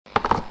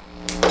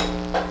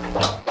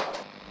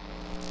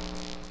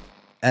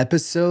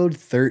Episode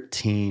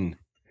 13.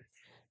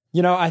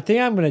 You know, I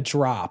think I'm going to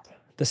drop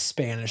the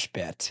Spanish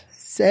bit.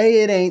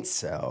 Say it ain't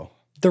so.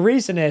 The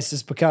reason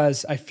is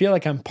because I feel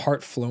like I'm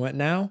part fluent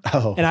now.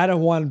 Oh. And I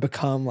don't want to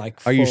become like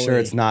fully... Are you sure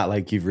it's not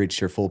like you've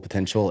reached your full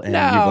potential and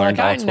no, you've learned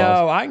like all 12?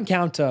 know. I can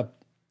count to...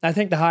 I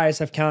think the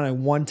highest I've counted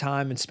one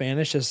time in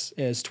Spanish is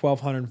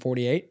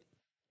 1,248.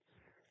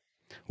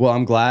 Well,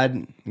 I'm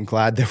glad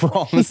that we're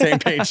all on the same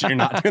page. You're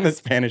not doing the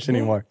Spanish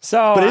anymore.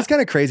 But it's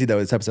kind of crazy though.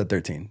 It's episode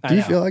 13. Do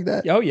you feel like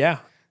that? Oh yeah.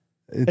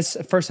 It's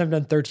the first time I've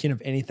done 13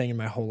 of anything in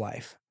my whole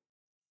life.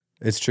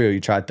 It's true.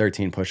 You tried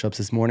 13 push-ups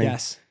this morning?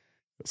 Yes.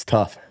 It's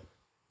tough.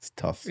 It's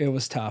tough. It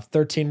was tough.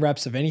 13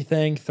 reps of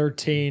anything,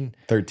 13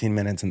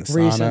 minutes in the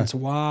reasons sauna.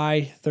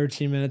 why,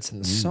 13 minutes in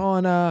the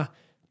sauna,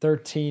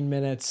 13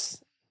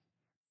 minutes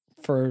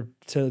for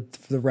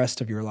the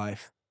rest of your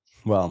life.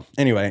 Well,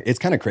 anyway, it's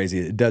kind of crazy.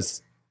 It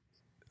does.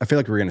 I feel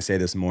like we're going to say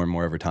this more and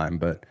more over time,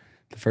 but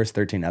the first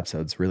 13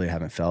 episodes really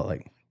haven't felt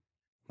like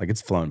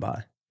it's flown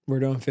by. We're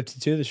doing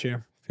 52 this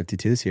year.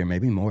 52 this year,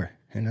 maybe more.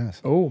 Who knows?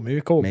 Oh,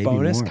 maybe cool. Maybe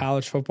Bonus more.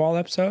 college football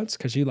episodes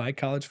because you like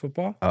college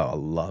football. Oh, I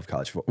love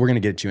college football. We're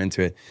going to get you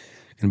into it.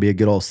 Going to be a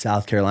good old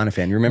South Carolina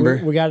fan. You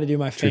remember? We got to do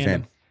my True fandom.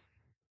 fan.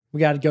 We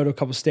got to go to a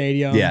couple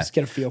stadiums,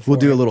 get a feel for We'll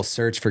it. do a little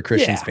search for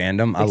Christian's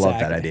fandom. I love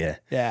that Exactly. idea.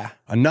 Yeah.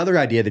 Another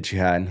idea that you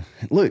had.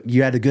 Look,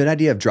 you had a good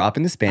idea of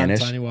dropping the Spanish.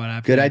 I'm telling you what, I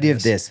have good idea of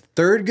ideas. this.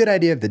 Third good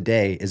idea of the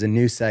day is a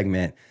new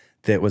segment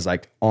that was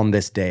like on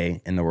this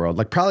day in the world.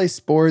 Like probably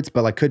sports,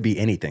 but like could be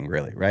anything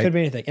really, right? Could be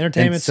anything.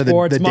 Entertainment, And so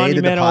sports, the day that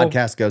the monumental,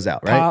 podcast goes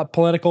out, right?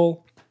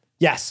 Political.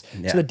 Yes.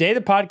 Yeah. So the day the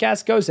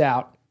podcast goes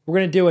out, we're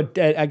going to do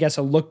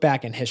a look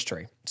back in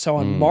history. So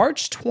on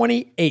March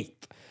 28th,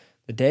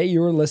 the day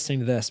you were listening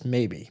to this,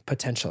 maybe,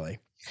 potentially,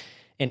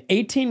 in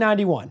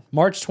 1891,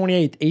 March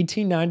 28th,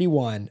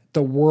 1891,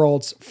 the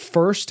world's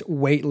first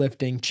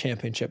weightlifting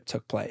championship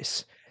took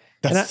place.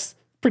 That's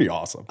pretty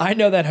awesome. I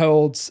know that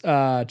holds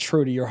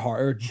true to your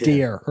heart or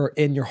dear or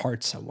in your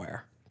heart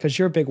somewhere because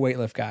you're a big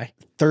weightlift guy.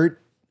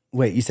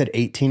 Wait, you said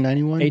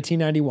 1891?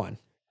 1891.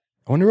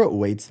 I wonder what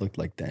weights looked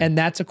like then. And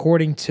that's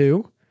according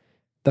to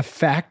the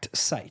fact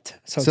site.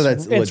 So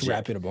that's it's legit.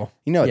 reputable.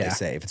 You know what they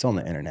say. If it's on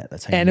the internet,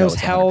 that's how you And know it was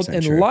it's held 100%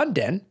 in true.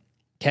 London.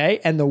 Okay.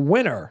 And the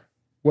winner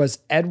was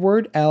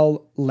Edward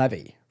L.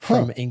 Levy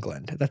from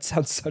England. That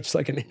sounds such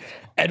like an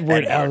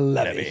Edward L.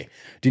 Levy.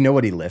 Do you know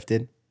what he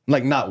lifted?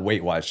 Like not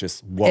weight-wise,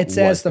 just what It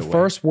says was the weight?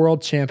 first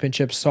world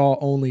championship saw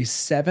only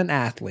 7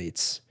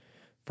 athletes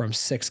from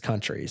 6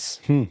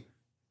 countries. The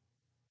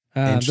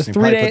Interesting.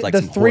 Probably put, like,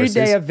 some three-day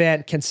horses.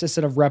 event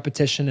consisted of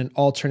repetition and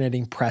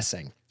alternating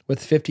pressing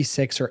with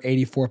 56 or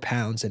 84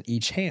 pounds in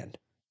each hand.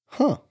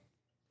 Huh.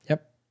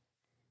 Yep.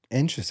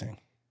 Interesting.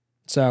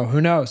 So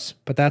who knows?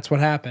 But that's what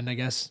happened, I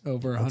guess,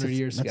 over 100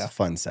 years ago. That's a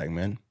fun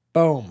segment.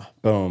 Boom.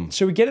 Boom.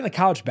 Should we get into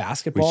college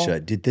basketball? We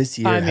should. Dude, this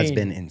year has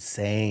been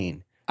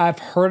insane. I've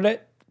heard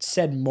it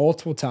said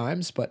multiple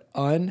times, but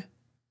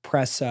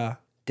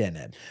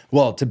unprecedented.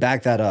 Well, to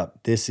back that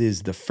up, this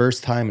is the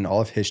first time in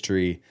all of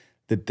history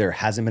that there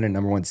hasn't been a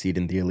number 1 seed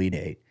in the Elite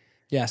Eight.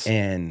 Yes.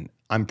 And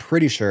I'm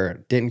pretty sure,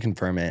 didn't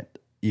confirm it.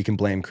 You can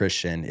blame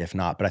Christian if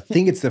not, but I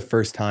think it's the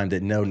first time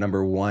that no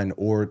number 1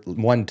 or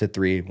 1 to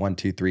 3, 1,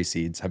 2, 3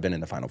 seeds have been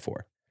in the Final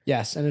Four.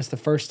 Yes, and it's the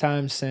first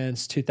time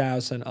since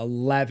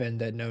 2011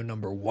 that no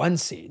number 1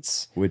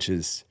 seeds. Which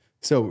is,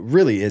 so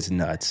really is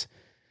nuts.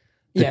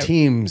 The Yeah.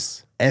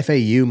 teams,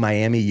 FAU,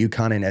 Miami,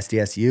 UConn, and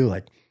SDSU,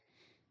 like,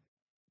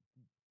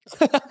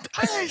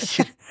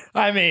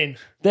 I mean,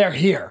 they're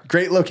here.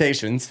 great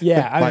locations.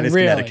 Yeah, I mean, minus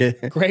really,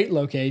 Connecticut. great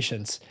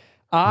locations.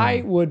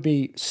 I would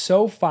be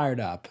so fired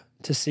up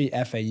to see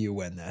FAU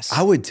win this.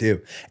 I would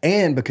too.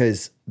 And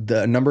because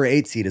the number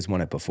 8 seed has won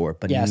it before,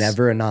 but Yes.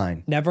 never a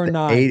 9. Never The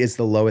 9. 8 is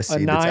the lowest A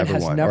seed that's 9 ever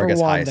has won. never or I guess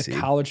won highest the seed.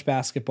 college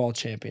basketball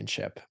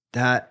championship.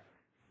 That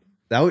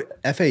would,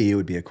 FAU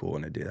would be a cool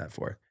one to do that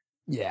for.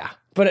 Yeah,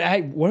 but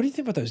what do you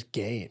think about those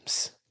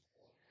games?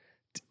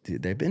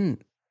 Dude, they've been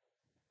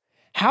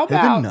How been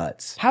about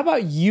nuts. How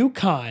about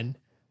UConn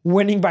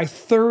winning by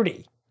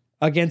 30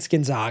 against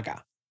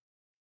Gonzaga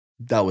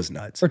That was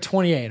nuts. or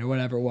 28 or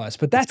whatever it was?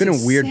 But that's It's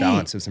been a weird insane.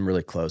 balance of some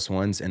really close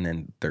ones and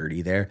then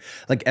 30 there.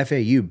 Like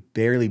FAU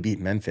barely beat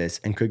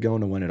Memphis and could go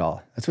on to win it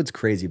all. That's what's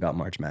crazy about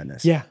March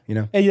Madness. Yeah, You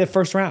know? the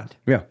first round.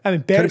 Yeah. I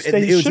mean, barely, Could've-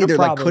 they it was should have either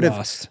like probably could have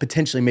lost.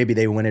 potentially maybe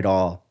they win it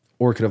all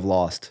or could have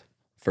lost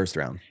first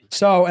round.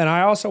 So, and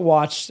I also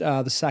watched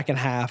the second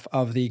half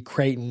of the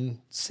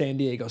Creighton San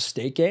Diego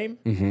State game.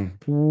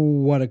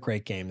 What a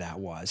great game that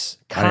was!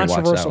 I didn't watch that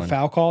Controversial one.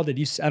 foul call. Did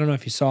you? I don't know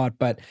if you saw it,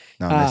 but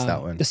No, I missed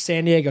that one. The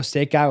San Diego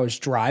State guy was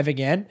driving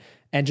in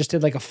and just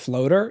did like a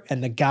floater,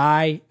 and the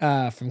guy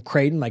from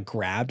Creighton like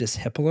grabbed his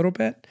hip a little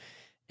bit,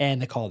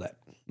 and they called it.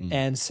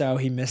 And so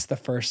he missed the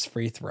first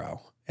free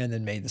throw and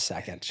then made the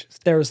second.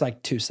 There was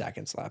like 2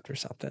 seconds left or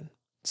something.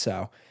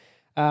 So,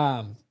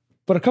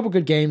 but a couple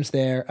good games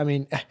there. I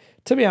mean,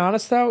 to be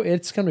honest though,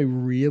 it's going to be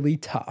really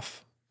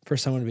tough for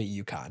someone to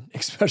beat UConn,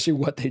 especially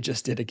what they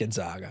just did at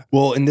Gonzaga.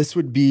 Well, and this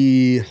would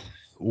be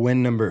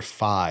win number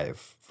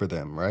 5 for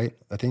them, right?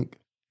 I think.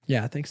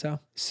 Yeah, I think so.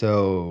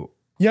 So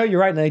Yeah,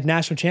 you're right. Like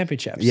national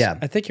championships. Yeah.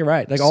 I think you're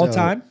right. Like all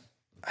time.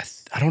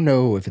 I don't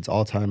know if it's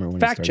all time or when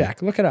Fact it started.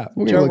 check. Look it up.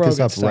 We're going to look this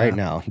up right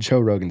now. Joe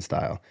Rogan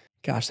style.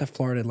 Gosh, that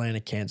Florida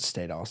Atlantic Kansas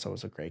State also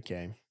was a great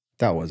game.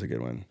 That was a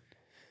good one.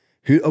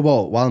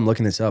 Well, while I'm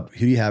looking this up, who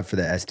do you have for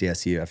the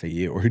SDSU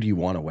FAU, or who do you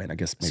want to win? I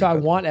guess. So I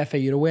want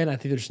FAU to win. I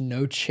think there's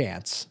no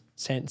chance.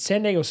 San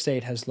Diego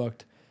State has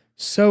looked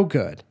so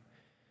good,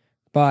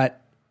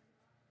 but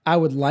I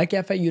would like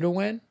FAU to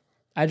win.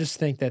 I just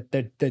think that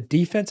the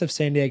defense of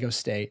San Diego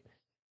State,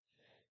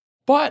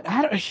 but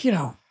I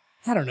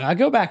don't know. I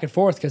go back and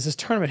forth because this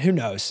tournament, who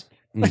knows?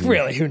 Like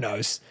really, who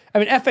knows? I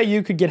mean,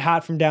 FAU could get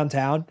hot from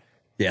downtown,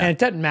 and it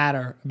doesn't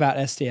matter about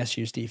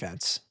SDSU's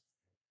defense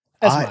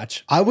as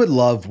much. I would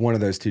love one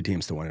of those two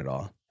teams to win it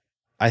all.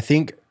 I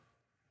think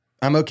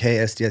I'm okay.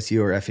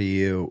 SDSU or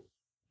FAU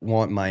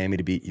want Miami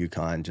to beat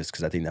UConn just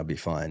because I think that'd be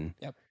fun.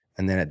 Yep.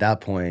 And then at that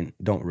point,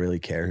 don't really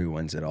care who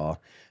wins it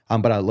all.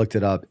 But I looked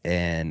it up,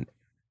 and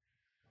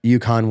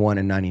UConn won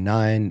in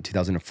 99,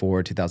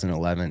 2004,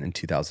 2011, and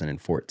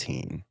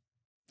 2014.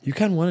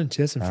 UConn won in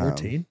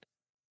 2014?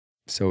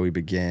 So we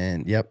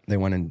begin, they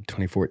won in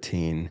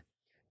 2014.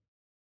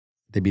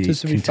 They beat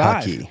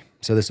Kentucky.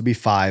 So this will be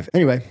 5.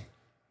 Anyway,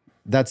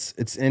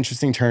 it's an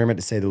interesting tournament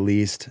to say the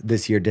least.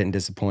 This year didn't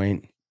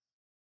disappoint.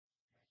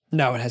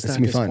 No, it has not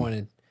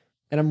disappointed.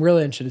 And I'm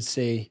really interested to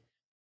see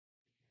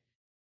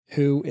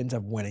who ends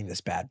up winning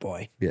this bad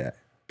boy. Yeah.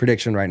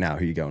 Prediction right now.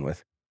 Who are you going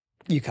with?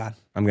 UConn.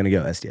 I'm going to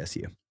go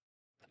SDSU.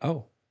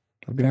 Oh,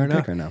 That'll be fair my enough.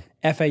 pick right now.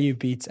 FAU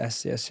beats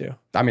SDSU.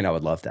 I mean, I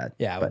would love that.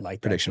 Yeah, I would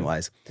like that.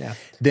 Prediction-wise. Yeah.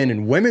 Then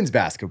in women's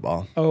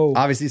basketball,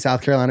 obviously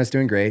South Carolina's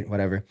doing great,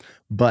 whatever.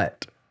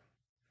 But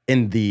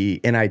in the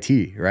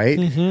NIT, right?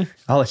 Mm-hmm.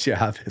 I'll let you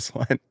have this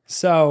one.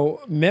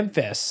 So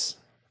Memphis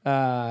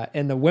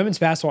in the women's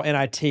basketball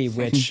NIT,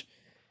 which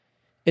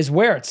is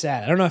where it's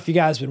at. I don't know if you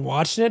guys have been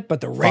watching it,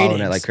 but the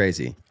ratings it like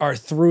crazy are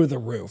through the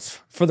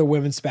roof for the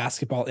women's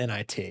basketball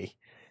NIT.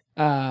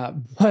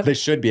 But they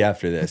should be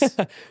after this.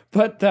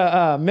 But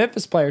the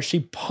Memphis player, she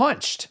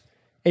punched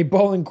a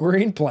Bowling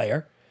Green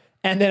player,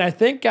 and then I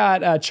think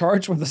got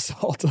charged with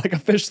assault, like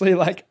officially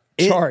like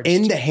charged.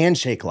 In the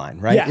handshake line,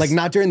 right? Yes. Like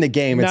not during the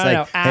game. It's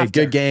hey,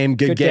 after.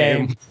 good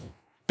game.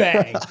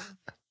 Bang.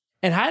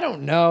 And I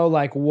don't know,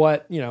 like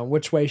what,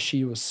 which way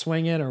she was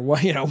swinging or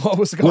what, what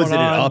was going on. Was it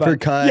an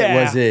uppercut?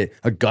 Was it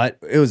a gut?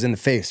 It was in the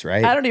face,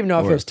 right? I don't even know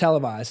if it was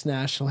televised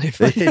nationally.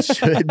 It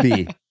should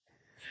be.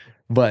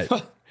 But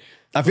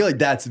I feel like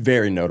that's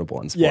very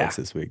notable in sports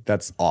this week.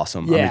 That's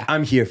awesome. Yeah. I mean,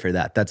 I'm here for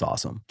that. That's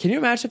awesome. Can you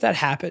imagine if that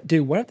happened?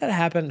 Dude, what if that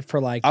happened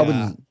for like,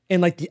 in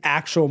like the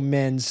actual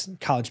men's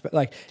college, but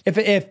like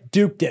if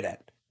Duke did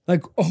it,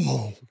 like,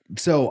 oh.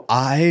 So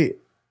I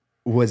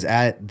was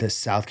at the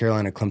South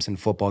Carolina Clemson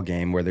football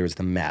game where there was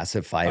the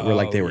massive fight where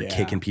like they were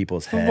kicking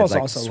people's heads,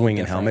 like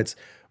swinging helmets.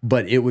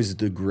 But it was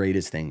the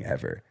greatest thing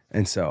ever.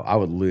 And so I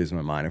would lose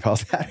my mind if I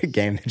was at a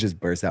game that just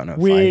burst out in a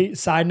fight.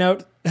 Side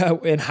note,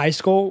 in high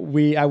school,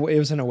 it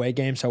was an away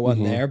game, so I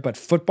wasn't there. But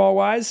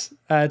football-wise,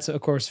 it's,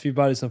 of course, a few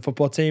buddies on the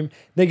football team.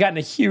 They got in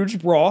a huge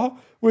brawl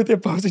with the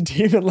opposing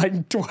team, and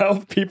like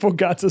 12 people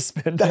got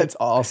suspended. That's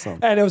awesome.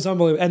 And it was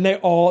unbelievable.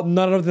 And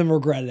none of them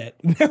regretted it.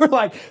 They were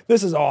like,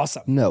 this is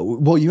awesome. No.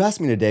 Well, you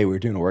asked me today, we were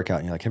doing a workout,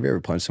 and you're like, have you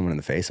ever punched someone in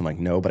the face? I'm like,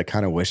 no, but I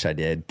kind of wish I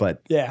did.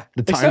 But yeah,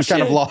 the time's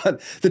kind of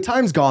lost. The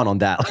time's gone on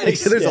that. Like,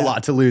 there's a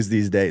lot to lose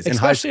these days.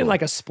 Especially in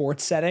like a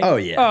sports setting. Oh,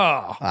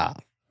 yeah.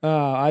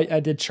 I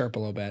did chirp a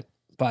little bit.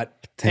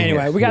 But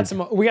anyway, we got some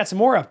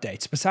more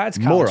updates besides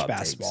college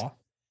basketball.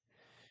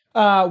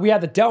 We had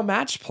the Dell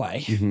Match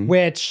Play,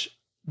 which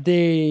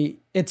it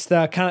is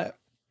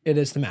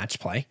the match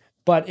play,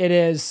 but it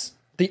is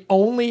the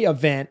only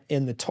event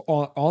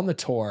on the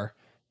tour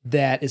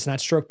that is not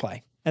stroke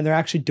play, and they're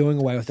actually doing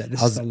away with it.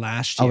 This is the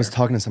last year. I was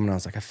talking to someone. I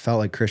was like, I felt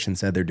like Christian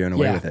said they're doing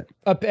away with it.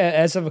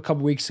 As of a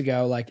couple weeks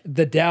ago, like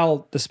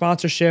the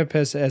sponsorship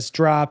has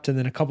dropped, and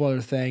then a couple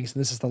other things, and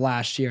this is the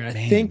last year. And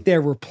I think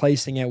they're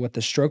replacing it with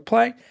the stroke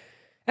play.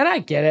 And I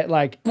get it,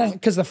 like,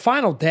 because the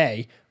final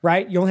day,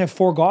 right, you only have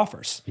 4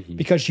 golfers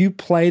because you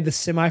play the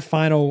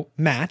semifinal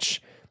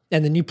match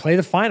and then you play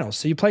the finals.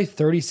 So you play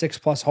 36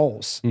 plus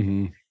holes.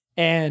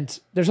 And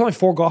there's only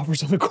 4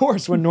 golfers on the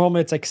course when normally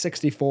it's like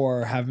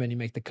 64 or however many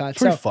make the cut. It's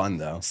pretty fun,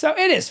 though. So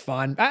it is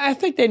fun. I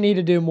think they need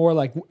to do more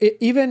like,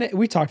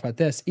 we talked about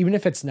this, even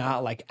if it's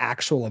not like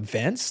actual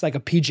events, like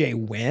a PGA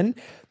win,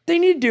 they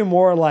need to do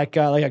more like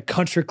a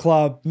country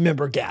club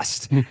member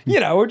guest,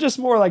 or just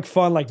more like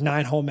fun, like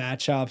 9-hole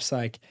matchups,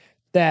 like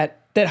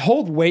that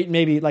hold weight,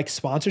 maybe like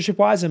sponsorship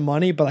wise and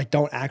money, but like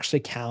don't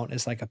actually count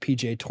as like a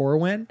PGA Tour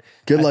win.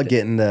 Good luck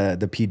getting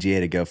the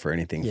PGA to go for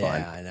anything fun.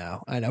 Yeah,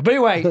 I know. But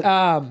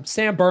anyway,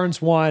 Sam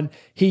Burns won.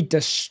 He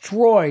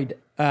destroyed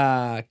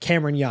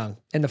Cameron Young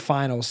in the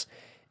finals.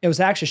 It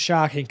was actually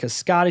shocking because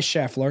Scotty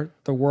Scheffler,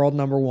 the world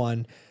number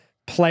 1,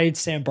 played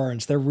Sam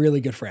Burns. They're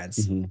really good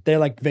friends. They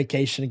like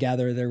vacation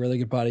together. They're really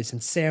good buddies.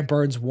 And Sam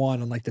Burns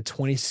won on like the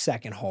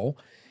 22nd hole.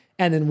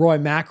 And then Roy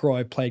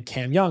McIlroy played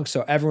Cam Young.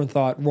 So everyone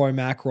thought Roy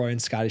McIlroy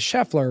and Scotty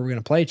Scheffler were going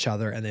to play each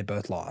other, and they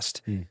both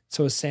lost.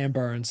 So it was Sam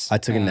Burns. I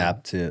took a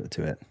nap to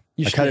it.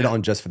 I cut it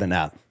on just for the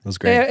nap. It was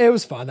great. It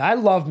was fun. I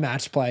love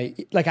match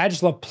play. Like, I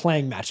just love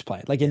playing match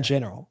play, like in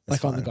general,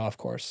 like on the golf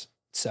course.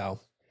 So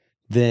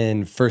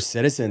then First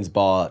Citizens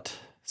bought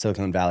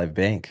Silicon Valley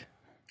Bank.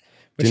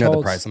 Do you know what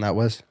the price on that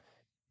was?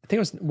 I think it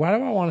was, why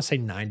do I want to say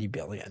 90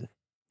 billion?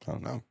 I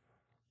don't know.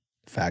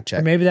 Fact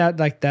check. Or maybe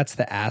that's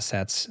the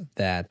assets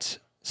that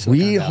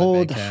we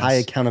hold high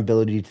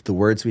accountability to the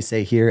words we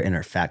say here in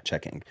our fact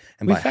checking.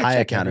 And by high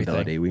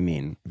accountability, we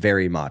mean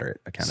very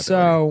moderate accountability.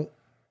 So,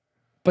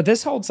 but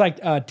this holds like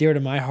dear to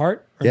my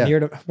heart. Or dear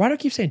to, why do I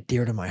keep saying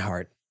dear to my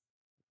heart?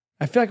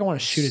 I feel like I want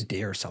to shoot a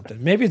deer or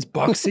something. Maybe it's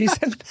buck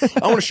season.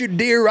 I want to shoot a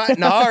deer right in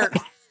the heart.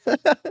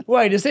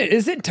 Wait, is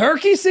it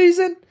turkey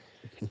season?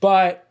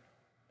 But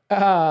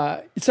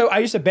so I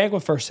used to bank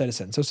with First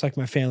Citizens. So it's like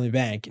my family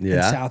bank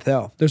in South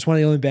Hill. There's one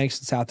of the only banks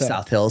in South Hill.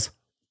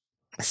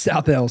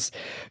 South Hills.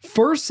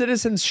 First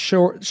Citizens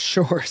shares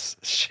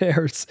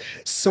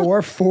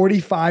soar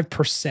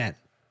 45%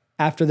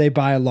 after they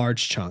buy a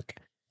large chunk.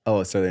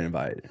 Oh, so they didn't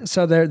buy it.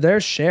 So their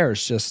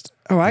shares just,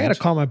 I got to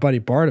call my buddy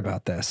Bart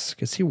about this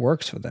because he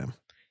works for them.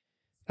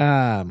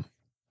 I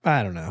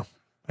don't know.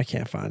 I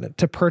can't find it.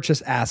 To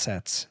purchase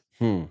assets.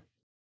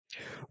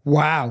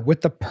 Wow.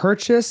 With the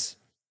purchase,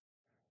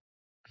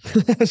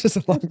 it's just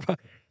a long part.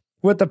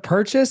 With the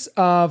purchase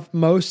of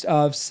most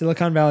of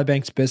Silicon Valley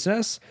Bank's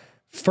business,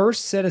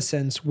 First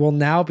Citizens will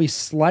now be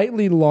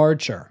slightly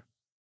larger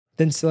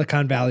than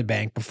Silicon Valley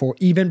Bank before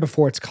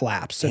its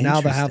collapse. So now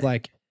they have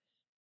like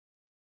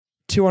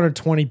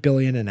 220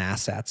 billion in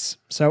assets.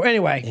 So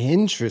anyway.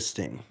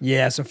 Interesting.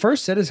 Yeah. So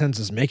First Citizens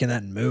is making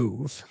that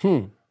move.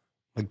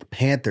 Like the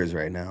Panthers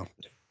right now.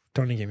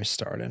 Don't even get me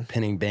started.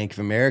 Pinning Bank of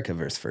America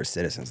versus First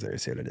Citizens. There,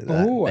 see what I did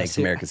that? Bank of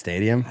America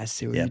Stadium. I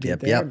see what you did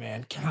there,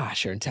 man.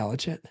 Gosh, you're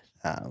intelligent.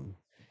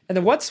 And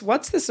then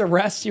what's this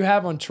arrest you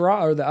have on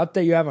Trump, or the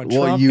update you have on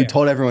Trump? Well, you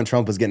told everyone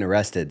Trump was getting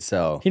arrested,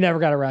 so he never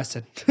got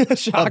arrested.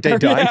 Shocker. Update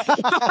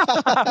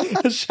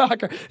done.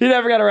 Shocker. He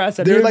never got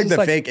arrested. Dude, like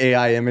the fake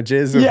AI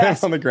images of him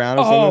on the ground.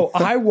 Or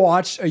something. I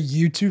watched a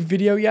YouTube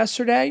video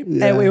yesterday,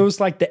 and it was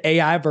like the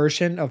AI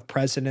version of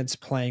presidents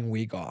playing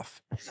Wii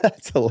golf.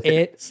 That's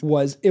hilarious.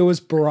 It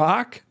was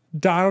Barack,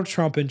 Donald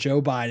Trump, and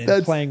Joe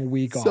Biden playing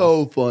Wii golf.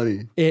 So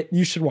funny.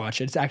 You should watch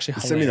it. It's actually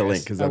hilarious. Send me the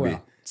link because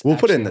we'll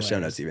put it in the show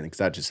notes even because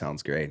that just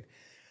sounds great.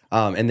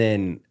 And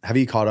then, have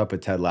you caught up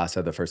with Ted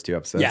Lasso, the first 2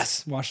 episodes?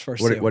 Yes, watched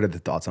first 2. What are the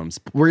thoughts on them?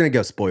 We're going to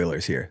go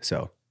spoilers here.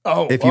 So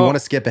if you want to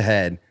skip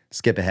ahead,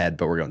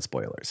 but we're going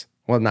spoilers.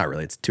 Well, not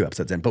really. It's 2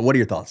 episodes in. But what are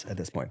your thoughts at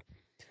this point?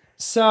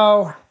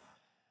 So,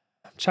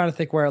 I'm trying to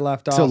think where it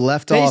left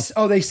off.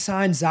 So they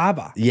signed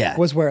Zaba. Yeah.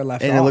 Was where it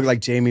left off. And it looked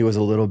like Jamie was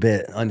a little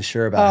bit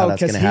unsure about how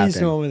that's going to happen. He's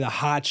the one with the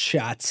hot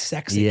shot,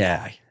 sexy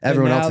guy.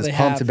 Everyone else is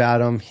pumped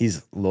about him. He's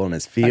a little in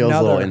his feels,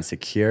 a little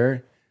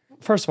insecure.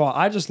 First of all,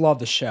 I just love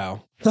the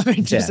show. I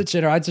mean, just in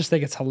general, I just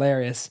think it's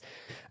hilarious.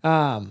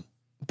 But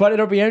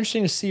it'll be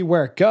interesting to see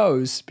where it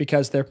goes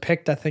because they're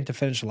picked, I think, to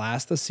finish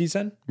last this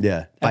season.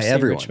 Yeah, by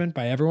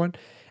everyone.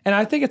 And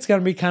I think it's going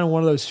to be kind of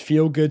one of those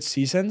feel-good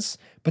seasons,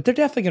 but they're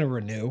definitely going to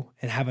renew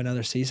and have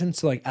another season.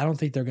 So, like, I don't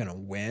think they're going to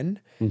win,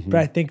 but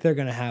I think they're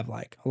going to have,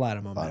 like, a lot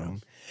of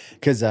momentum.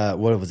 Because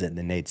what was it?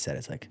 The Nate said,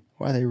 it's like,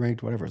 why are they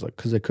ranked whatever? It's like,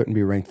 because they couldn't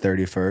be ranked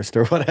 31st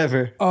or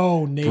whatever.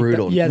 Oh, Nate.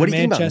 Brutal. What do you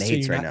think about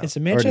Nate's right now? Is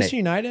it Manchester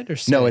United or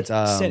City? No, it's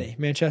City.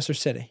 Manchester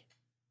City.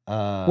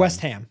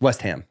 West Ham.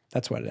 West Ham.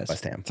 That's what it is.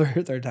 West Ham.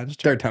 Third time's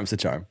the charm. Third time's the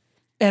charm.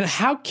 And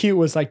how cute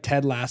was like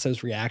Ted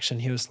Lasso's reaction?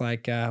 He was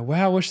like, well,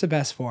 I wish the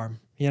best for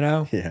him, you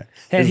know? Yeah.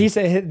 And he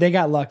said they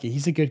got lucky.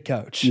 He's a good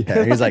coach.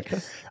 Yeah. He's like,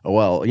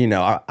 well, you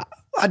know,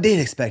 I did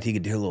expect he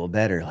could do a little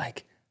better.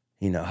 Like,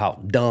 you know,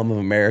 how dumb of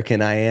an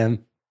American I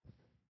am.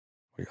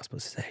 What are y'all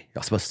supposed to say?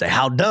 Y'all supposed to say,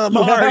 how dumb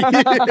are you?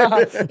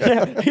 I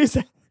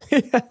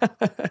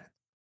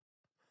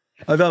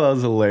thought that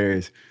was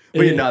hilarious.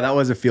 But that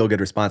was a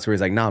feel-good response where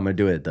he's like, no, I'm going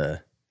to do it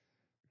the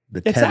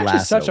it's Ted actually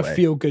Lasso such way. A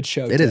feel-good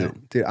show. It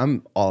isn't. Dude,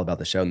 I'm all about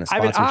the show and the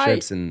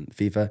sponsorships and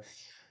FIFA.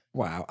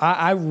 Wow.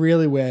 I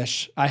really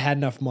wish I had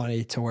enough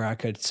money to where I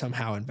could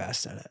somehow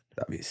invest in it.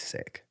 That'd be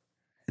sick.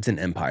 It's an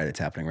empire that's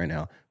happening right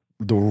now.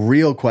 The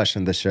real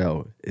question of the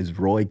show is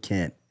Roy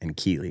Kent and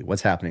Keeley.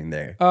 What's happening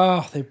there?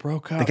 Oh, they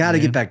broke up. They got to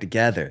get back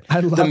together. I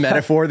love the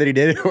metaphor that he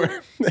did.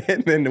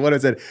 And then what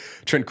is it?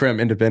 Trent Krim,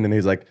 independent.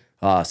 He's like,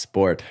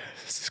 sport.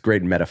 It's a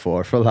great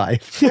metaphor for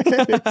life.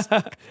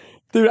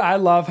 Dude, I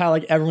love how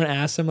like everyone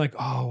asks him like,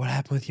 oh, what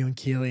happened with you and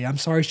Keeley? I'm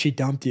sorry she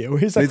dumped you.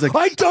 He's like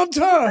I dumped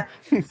her.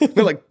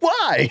 They're like,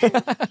 why?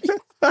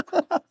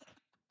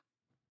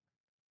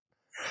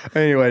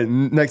 Anyway,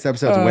 next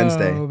episode's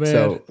Wednesday. Man.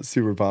 So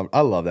super pumped.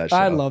 I love that show.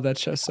 I love that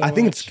show so much. I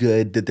think it's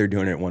good that they're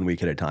doing it 1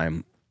 week at a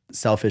time.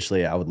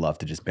 Selfishly, I would love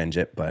to just binge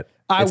it, but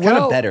it's kind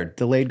of better.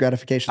 Delayed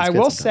gratification. I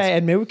will say,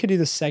 and maybe we could do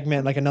this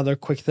segment, like another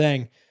quick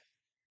thing,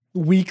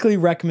 weekly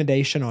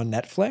recommendation on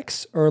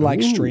Netflix or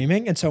like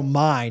streaming. And so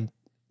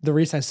the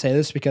reason I say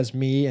this is because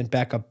me and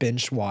Becca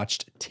binge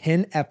watched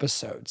 10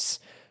 episodes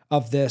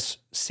of this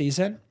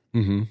season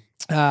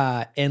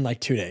in like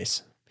 2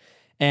 days.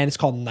 And it's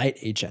called Night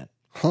Agent.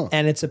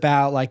 And it's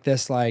about like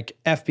this like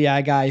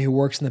FBI guy who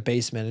works in the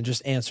basement and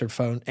just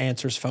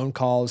answers phone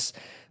calls,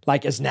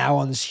 like is now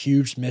on this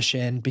huge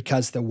mission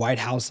because the White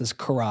House is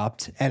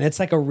corrupt. And it's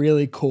like a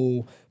really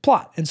cool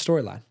plot and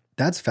storyline.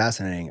 That's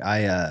fascinating.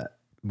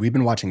 We've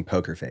been watching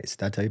Poker Face.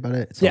 Did I tell you about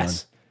it? It's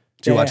yes.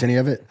 Did you watch any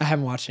of it? I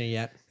haven't watched it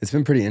yet. It's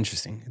been pretty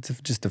interesting. It's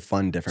just a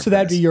fun, different. So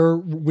that'd be your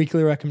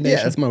weekly recommendation?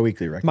 Yeah, that's my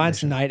weekly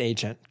recommendation. Mine's Night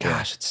Agent.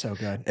 Gosh, it's so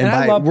good. And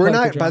I love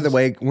by the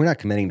way, we're not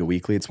committing to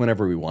weekly. It's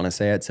whenever we want to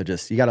say it. So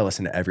you got to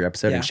listen to every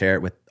episode and share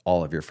it with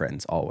all of your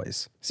friends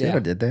always. See what I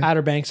did there?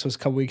 Outer Banks was a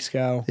couple weeks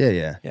ago.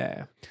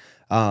 Yeah.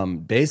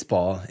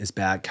 Baseball is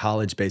back.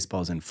 College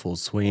baseball is in full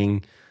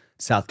swing.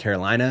 South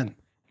Carolina,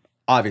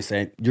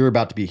 obviously, you're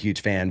about to be a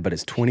huge fan, but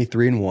it's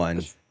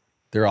 23-1.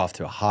 They're off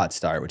to a hot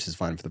start, which is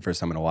fun for the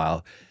first time in a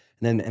while.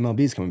 And then the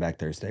MLB is coming back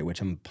Thursday,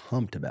 which I'm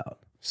pumped about.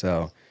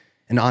 So,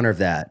 in honor of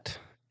that.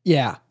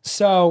 Yeah.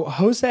 So,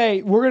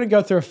 Jose, we're going to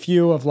go through a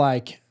few of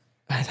like,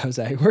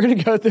 we're going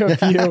to go through a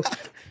few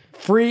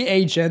free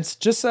agents,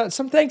 just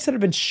some things that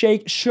have been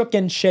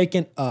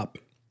shaken up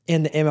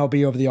in the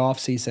MLB over the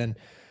offseason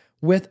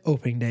with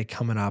opening day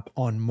coming up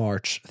on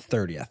March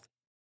 30th.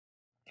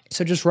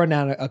 So, just run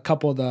down a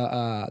couple of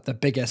the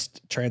biggest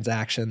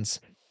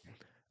transactions.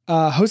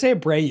 Jose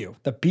Abreu,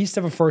 the beast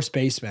of a first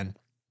baseman,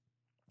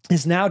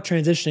 is now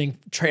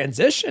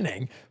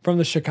transitioning from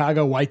the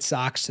Chicago White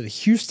Sox to the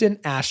Houston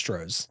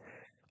Astros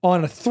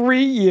on a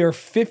 3-year,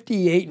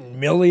 $58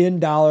 million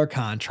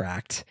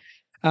contract.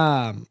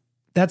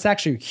 That's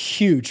actually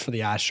huge for the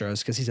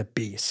Astros because he's a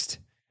beast.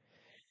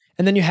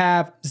 And then you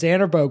have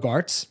Xander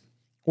Bogaerts,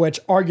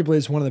 which arguably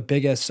is one of the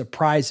biggest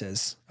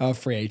surprises of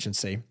free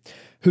agency,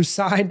 who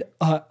signed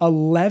a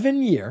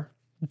 11-year,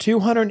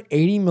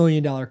 $280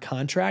 million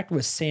contract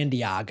with San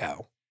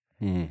Diego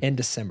in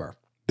December.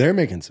 They're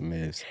making some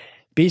moves.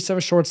 Beast of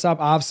a shortstop.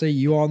 Obviously,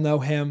 you all know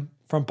him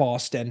from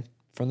Boston,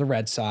 from the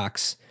Red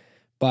Sox.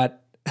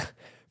 But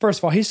first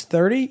of all, he's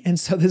 30, and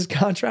so this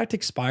contract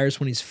expires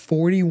when he's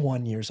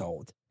 41 years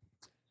old.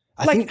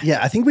 I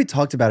think we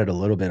talked about it a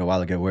little bit a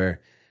while ago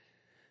where,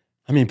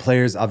 I mean,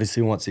 players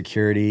obviously want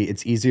security.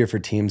 It's easier for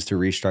teams to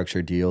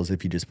restructure deals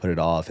if you just put it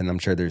off, and I'm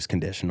sure there's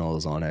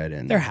conditionals on it.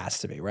 And there has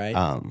to be, right?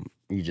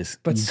 You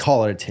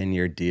call it a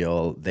 10-year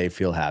deal. They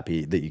feel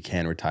happy that you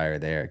can retire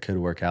there. It could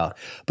work out.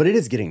 But it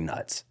is getting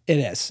nuts. It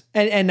is.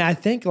 And I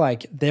think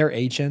like their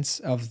agents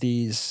of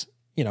these,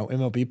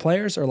 MLB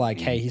players are like,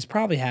 hey, he's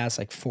probably has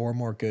like 4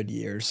 more good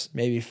years,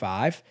 maybe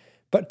 5,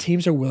 but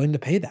teams are willing to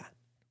pay that,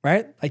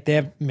 right? Like they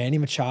have Manny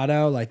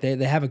Machado, like they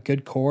have a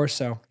good core.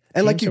 So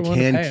and like you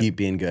can keep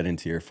being good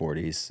into your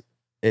 40s.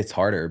 It's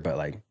harder, but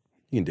like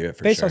you can do it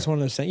for sure. Baseball's one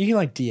of those things. You can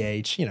like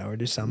DH, or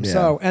do something. Yeah.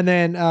 So, and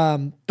then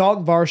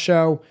Dalton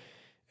Varsho,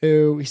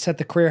 who he set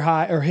the career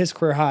high or his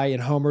career high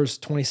in homers,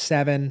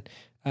 27,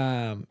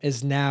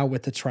 is now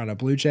with the Toronto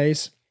Blue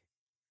Jays,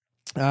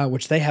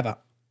 which they have an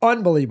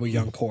unbelievable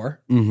young core.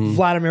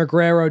 Vladimir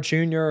Guerrero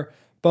Jr.,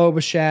 Bo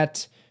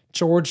Bichette,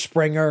 George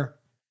Springer.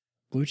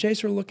 Blue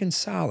Jays are looking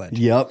solid.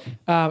 Yep.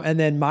 And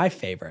then my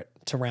favorite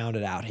to round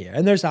it out here,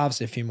 and there's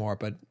obviously a few more,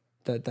 but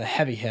the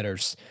heavy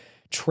hitters,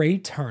 Trey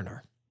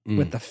Turner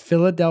with the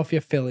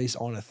Philadelphia Phillies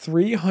on a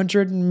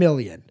 $300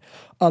 million,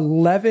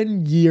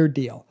 11-year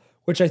deal,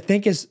 which I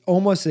think is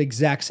almost the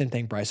exact same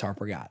thing Bryce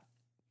Harper got.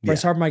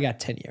 Bryce Harper might got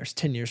 10 years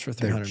for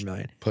 $300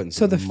 million.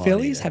 So the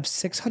Phillies have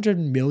 $600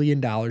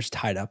 million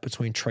tied up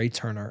between Trey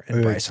Turner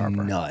and Bryce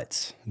Harper.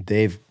 Nuts.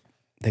 They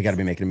got to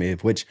be making a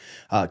move, which,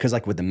 because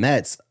like with the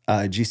Mets,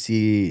 did you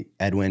see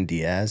Edwin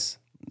Diaz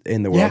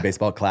in the World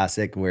Baseball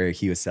Classic where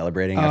he was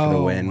celebrating after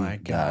the win,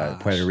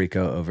 Puerto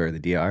Rico over the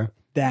DR?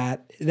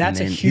 That's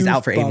a huge he's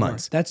out for 8 bummer.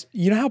 months. That's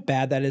how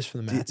bad that is for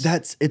the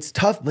Mets. It's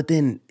tough, but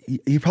then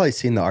you've probably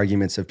seen the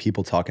arguments of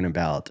people talking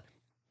about,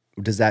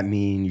 does that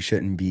mean you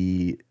shouldn't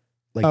be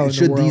like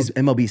should these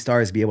MLB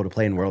stars be able to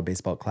play in World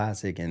Baseball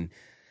Classic? And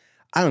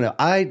I don't know.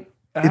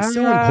 It's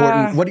so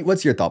important.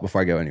 What's your thought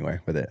before I go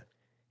anywhere with it?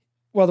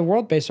 Well, the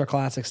World Baseball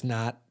Classic's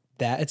not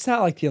that. It's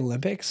not like the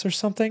Olympics or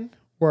something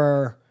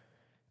where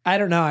I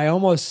don't know. I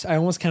almost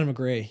kind of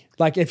agree.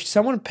 Like if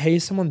someone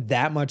pays someone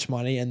that much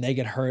money and they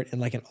get hurt in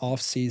like an off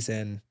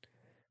season,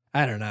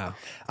 I don't know.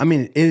 I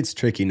mean, it's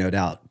tricky, no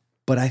doubt.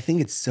 But I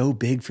think it's so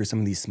big for some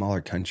of these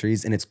smaller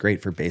countries, and it's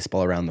great for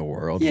baseball around the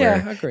world.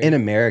 Yeah, I agree. In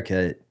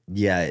America,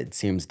 it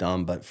seems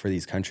dumb, but for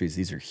these countries,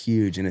 these are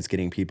huge, and it's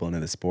getting people into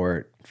the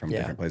sport from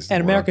different places.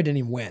 And America didn't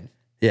even win.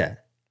 Yeah.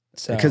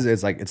 So because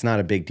it's not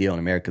a big deal in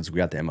America because we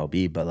got the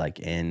MLB, but like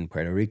in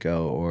Puerto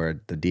Rico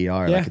or the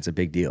DR, like it's a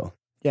big deal.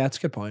 Yeah, that's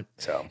a good point.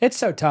 So it's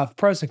so tough.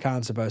 Pros and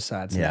cons of both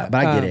sides. Yeah,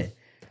 but I get it.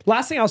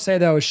 Last thing I'll say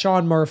though is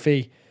Sean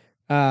Murphy,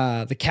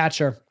 the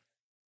catcher,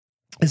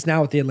 is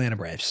now with the Atlanta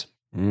Braves.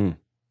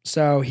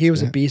 So he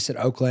was a beast at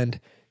Oakland.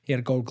 He had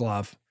a Gold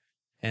Glove,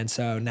 and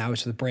so now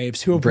he's with the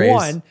Braves, who have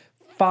won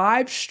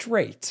 5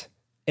 straight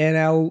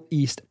NL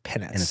East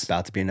pennants. And it's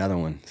about to be another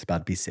one. It's about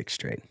to be 6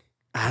 straight.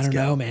 I don't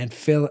know, man.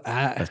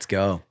 Let's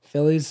go.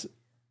 Phillies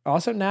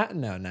Also,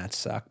 Nats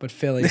suck, but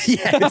Phillies.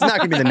 Yeah, it's not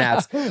going to be the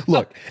Nats.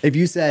 Look, if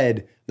you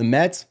said the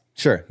Mets,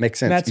 sure, makes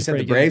sense. Mets You are said the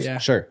pretty Braves, good, yeah.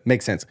 sure,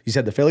 makes sense. You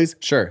said the Phillies,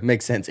 sure,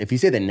 makes sense. If you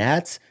say the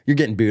Nats, you're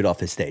getting booed off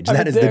the stage.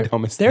 That is the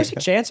dumbest thing. There's a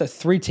chance that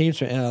 3 teams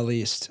from NL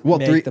East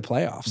make the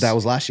playoffs. That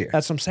was last year.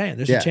 That's what I'm saying.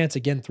 There's a chance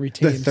again 3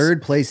 teams. The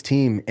third place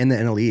team in the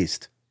NL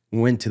East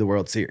went to the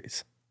World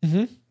Series.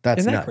 Mm-hmm.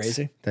 That's Isn't that nuts.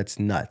 crazy? That's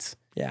nuts.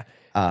 Yeah.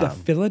 The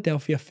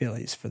Philadelphia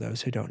Phillies, for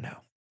those who don't know.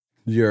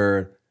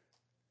 Your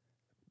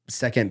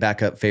second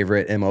backup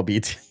favorite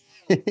MLB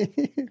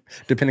team,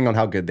 depending on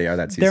how good they are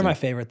that season. They're my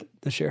favorite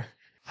this year.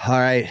 All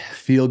right.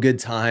 Feel good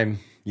time.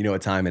 You know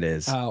what time it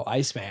is. Oh,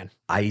 Iceman.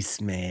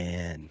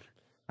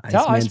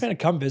 Tell Iceman to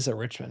come visit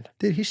Richmond.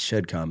 Dude, he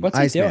should come. What's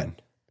he doing?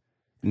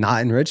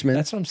 Not in Richmond.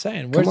 That's what I'm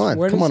saying. Come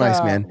on,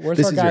 Iceman.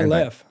 Where's our guy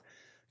live?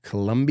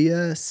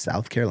 Columbia,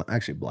 South Carolina.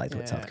 Actually,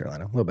 Blythewood, South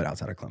Carolina. A little bit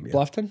outside of Columbia.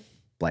 Bluffton?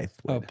 Blythewood.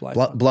 Oh,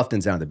 Blythewood.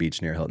 Bluffton's down at the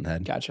beach near Hilton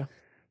Head. Gotcha.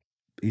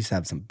 We used to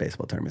have some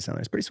baseball tournaments down there.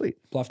 It's pretty sweet.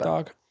 Bluff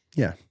Dog?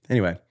 Yeah.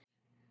 Anyway.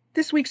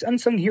 This week's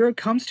Unsung Hero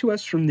comes to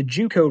us from the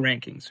JUCO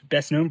rankings.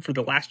 Best known for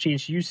the Last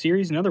Chance U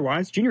series and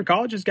otherwise, junior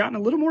college has gotten a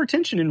little more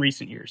attention in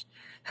recent years.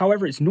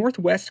 However, it's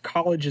Northwest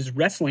College's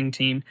wrestling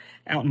team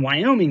out in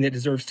Wyoming that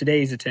deserves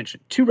today's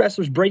attention. 2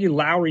 wrestlers, Brady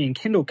Lowry and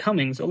Kendall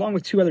Cummings, along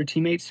with 2 other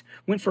teammates,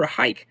 went for a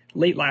hike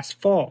late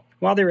last fall.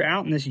 While they were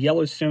out in this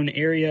Yellowstone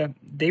area,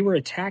 they were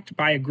attacked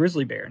by a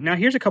grizzly bear. Now,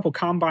 here's a couple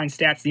combine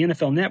stats the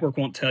NFL Network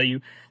won't tell you.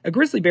 A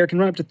grizzly bear can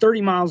run up to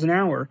 30 miles an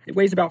hour. It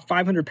weighs about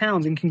 500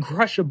 pounds and can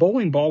crush a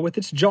bowling ball with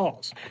its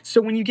jaws.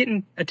 So when you get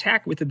in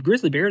attack with a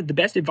grizzly bear, the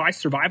best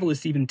advice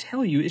survivalists even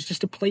tell you is just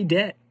to play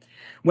dead.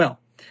 Well,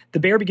 the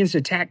bear begins to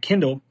attack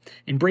Kendall,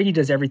 and Brady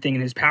does everything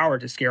in his power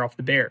to scare off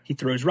the bear. He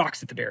throws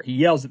rocks at the bear. He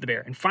yells at the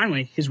bear. And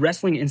finally, his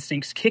wrestling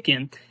instincts kick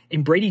in,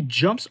 and Brady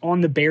jumps on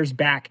the bear's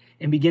back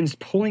and begins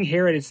pulling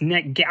hair at its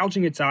neck,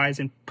 gouging its eyes,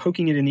 and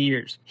poking it in the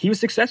ears. He was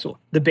successful.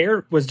 The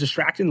bear was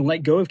distracted and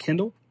let go of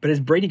Kendall, but as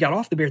Brady got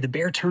off the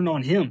bear turned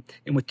on him.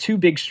 And with 2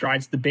 big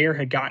strides, the bear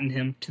had gotten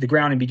him to the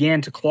ground and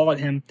began to claw at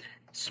him,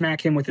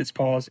 smack him with its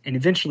paws, and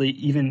eventually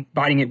even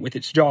biting it with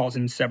its jaws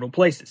in several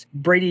places.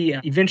 Brady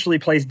eventually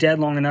plays dead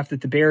long enough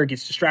that the bear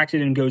gets distracted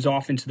and goes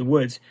off into the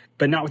woods,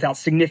 but not without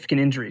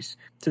significant injuries,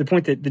 to the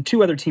point that the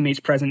 2 other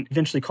teammates present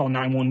eventually call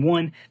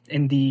 911,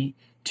 and the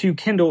 2,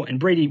 Kendall and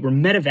Brady, were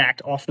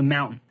medevaced off the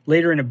mountain.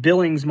 Later in a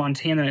Billings,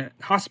 Montana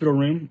hospital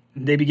room,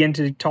 they begin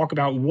to talk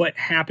about what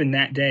happened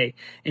that day,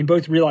 and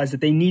both realize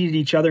that they needed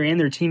each other and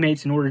their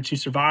teammates in order to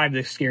survive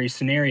this scary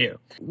scenario.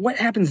 What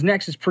happens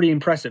next is pretty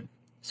impressive.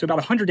 So about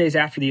 100 days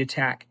after the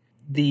attack,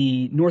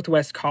 the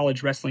Northwest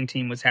College wrestling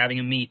team was having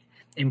a meet,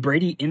 and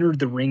Brady entered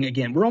the ring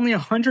again. We're only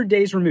 100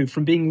 days removed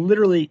from being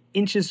literally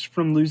inches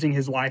from losing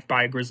his life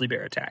by a grizzly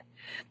bear attack.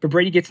 But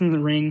Brady gets in the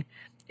ring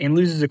and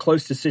loses a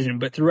close decision.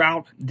 But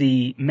throughout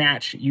the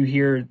match, you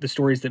hear the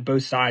stories that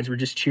both sides were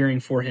just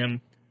cheering for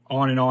him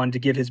on and on to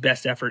give his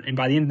best effort. And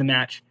by the end of the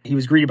match, he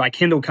was greeted by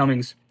Kendall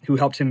Cummings, who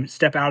helped him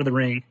step out of the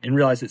ring and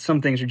realize that some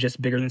things are just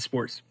bigger than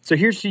sports. So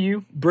here's to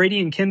you, Brady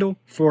and Kendall,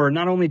 for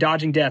not only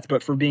dodging death,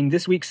 but for being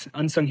this week's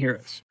Unsung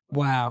Heroes.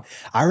 Wow.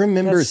 I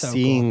remember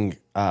seeing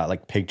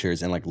like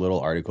pictures and like little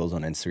articles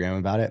on Instagram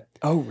about it.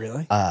 Oh,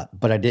 really?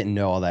 But I didn't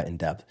know all that in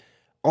depth.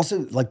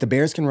 Also, like the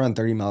bears can run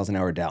 30 miles an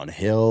hour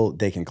downhill.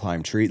 They can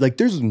climb trees. Like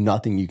there's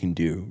nothing you can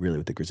do really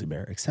with the grizzly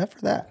bear except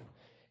for that.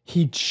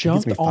 He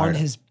jumped on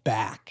his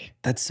back.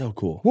 That's so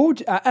cool.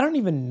 What I don't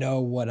even know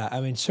what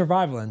I mean,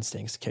 survival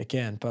instincts kick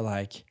in, but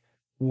like,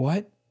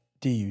 what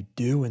do you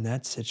do in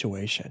that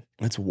situation?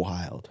 That's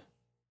wild.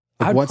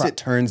 Like once it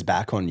turns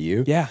back on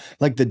you, yeah,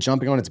 like the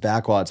jumping on its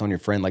back while it's on your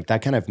friend, like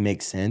that kind of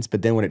makes sense.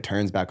 But then when it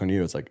turns back on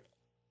you, it's like,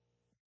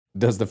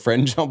 does the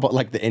friend jump,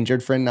 like the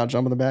injured friend now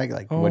jump on the back?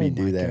 Like, what do you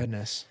do there?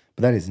 Goodness.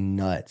 But that is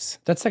nuts.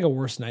 That's like a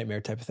worst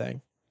nightmare type of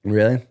thing.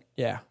 Really?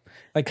 Yeah.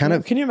 Like, can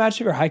you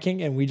imagine if you're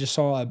hiking and we just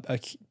saw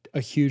a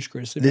huge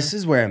grizzly bear? This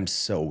is where I'm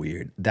so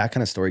weird. That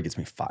kind of story gets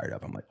me fired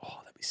up. I'm like, oh,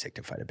 that'd be sick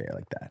to fight a bear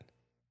like that.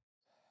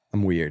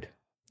 I'm weird.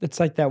 It's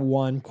like that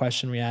one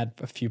question we had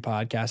a few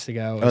podcasts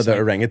ago. Oh, the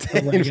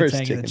orangutan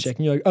versus and the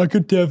chicken. You're like, I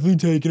could definitely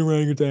take an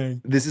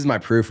orangutan. This is my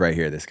proof right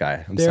here, this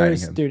guy. I'm citing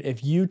him. Dude,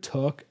 if you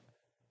took,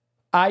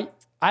 I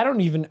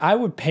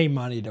would pay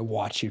money to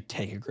watch you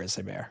take a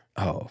grizzly bear.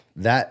 Oh,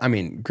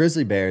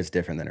 grizzly bear is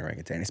different than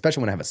orangutan, especially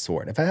when I have a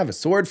sword. If I have a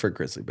sword for a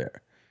grizzly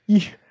bear.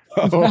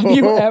 Have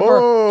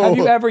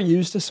you ever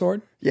used a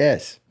sword?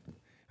 Yes.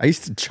 I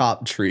used to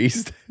chop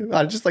trees.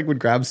 I just like would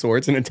grab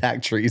swords and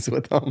attack trees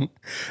with them.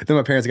 Then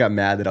my parents got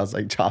mad that I was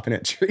like chopping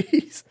at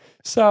trees.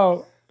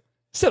 So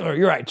similar,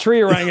 you're right.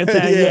 Tree orangutan.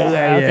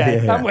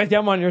 Okay. Yeah. I'm with you.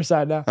 I'm on your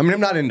side now. I mean, I'm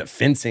not into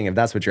fencing if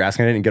that's what you're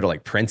asking. I didn't go to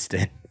like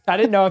Princeton. I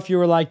didn't know if you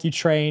were like, you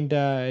trained,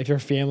 if your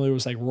family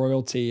was like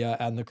royalty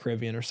out in the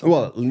Caribbean or something.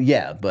 Well,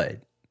 yeah,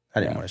 but I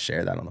didn't want to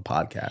share that on the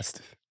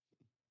podcast.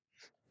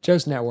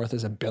 Joe's net worth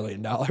is $1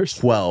 billion.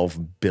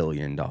 $12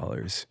 billion.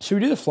 Should we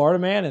do the Florida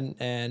man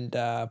and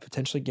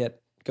potentially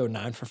go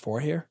 9 for 4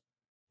 here?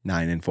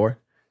 9 and 4?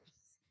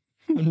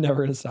 I'm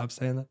never gonna stop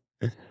saying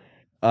that.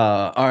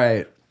 All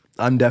right.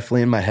 I'm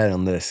definitely in my head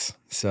on this.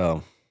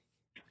 So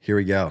here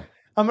we go.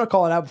 I'm going to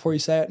call it out before you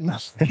say it. No.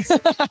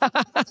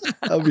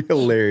 That'll be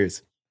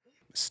hilarious.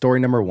 Story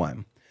number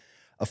 1.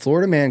 A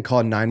Florida man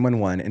called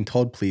 911 and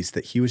told police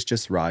that he was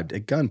just robbed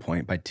at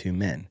gunpoint by 2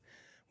 men.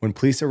 When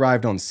police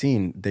arrived on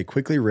scene, they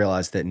quickly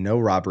realized that no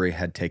robbery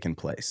had taken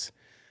place.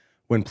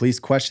 When police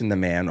questioned the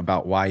man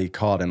about why he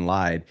called and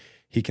lied,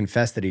 he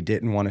confessed that he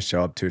didn't want to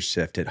show up to his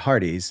shift at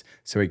Hardee's,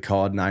 so he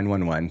called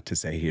 911 to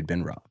say he had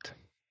been robbed.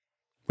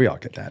 We all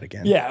get that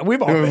again. Yeah,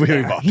 we've all been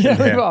there.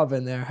 We've all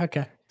been there.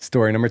 Okay.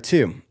 Story number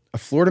 2. A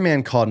Florida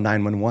man called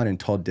 911 and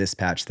told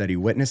dispatch that he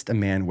witnessed a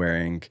man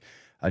wearing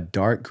a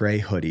dark gray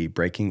hoodie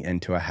breaking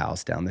into a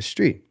house down the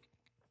street.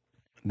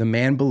 The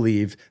man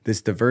believed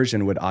this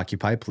diversion would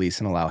occupy police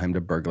and allow him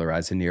to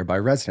burglarize a nearby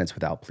residence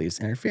without police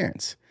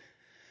interference.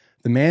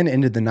 The man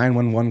ended the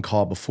 911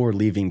 call before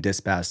leaving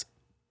ditch patch.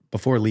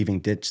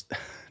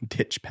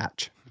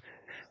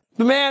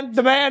 The man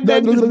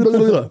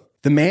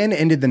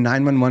ended the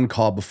 911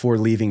 call before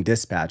leaving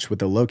dispatch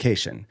with a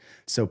location,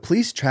 so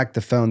police tracked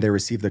the phone they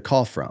received the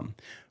call from.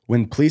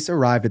 When police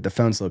arrived at the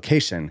phone's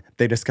location,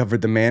 they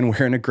discovered the man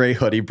wearing a gray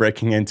hoodie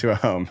breaking into a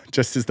home,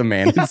 just as the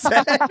man had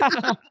said.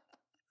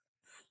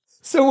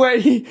 So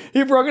wait,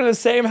 he broke into the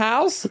same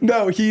house?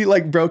 No, he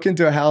broke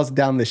into a house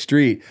down the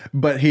street,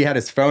 but he had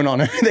his phone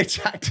on him. They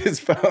tracked his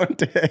phone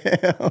to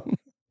him.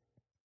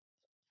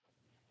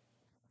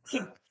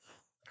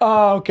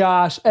 Oh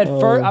gosh! At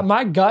first,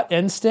 my gut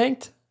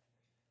instinct.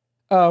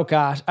 Oh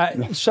gosh,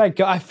 should I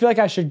go? I feel like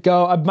I should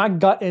go. My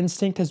gut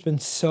instinct has been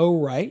so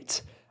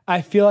right.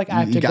 I feel like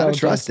I have to go. You gotta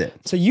trust it.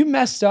 So you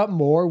messed up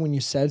more when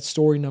you said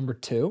story number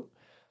 2,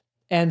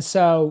 and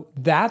so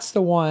that's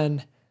the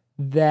one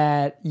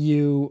that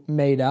you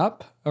made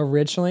up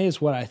originally, is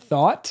what I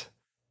thought.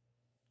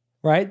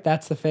 Right?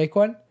 That's the fake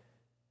one.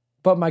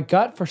 But my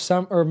gut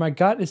my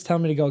gut is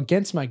telling me to go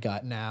against my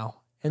gut now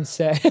and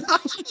say.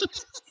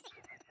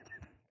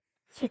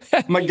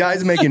 My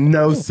guy's making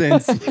no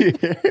sense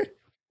here.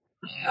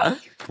 All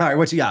right,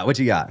 what you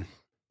got?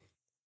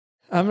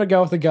 I'm going to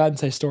go with the gut and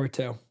say story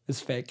 2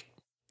 is fake.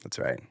 That's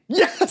right.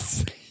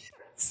 Yes!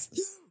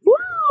 Woo,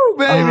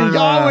 baby. You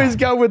always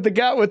go with the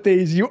gut with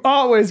these. You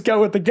always go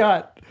with the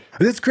gut.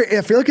 This crazy.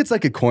 I feel like it's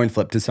like a coin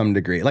flip to some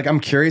degree. I'm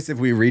curious if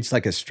we reach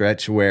a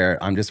stretch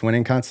where I'm just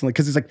winning constantly.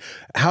 Because it's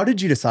how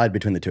did you decide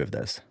between the two of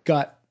those?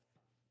 Gut.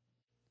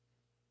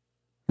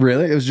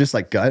 Really? It was just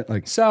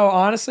gut? So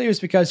honestly, it was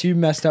because you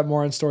messed up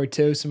more on story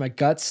 2. So my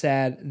gut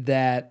said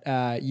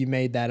that you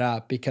made that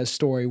up because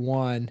story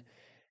 1,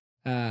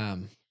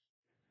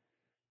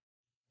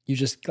 you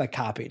just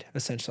copied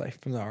essentially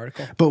from the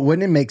article. But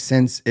wouldn't it make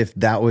sense if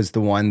that was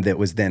the one that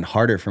was then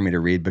harder for me to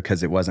read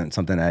because it wasn't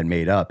something I had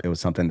made up? It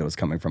was something that was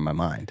coming from my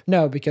mind.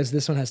 No, because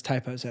this one has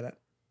typos in it.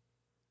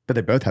 But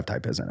they both have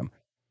typos in them.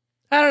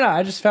 I don't know.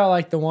 I just felt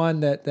like the one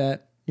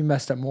that you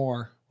messed up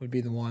more would be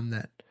the one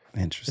that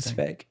is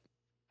fake.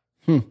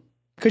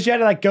 Because you had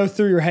to go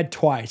through your head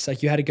twice.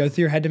 You had to go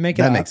through your head to make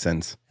it up. That makes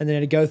sense. And then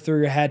you had to go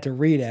through your head to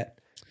read it.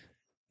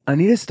 I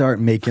need to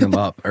start making them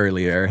up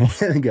earlier.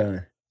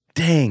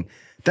 Dang.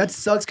 That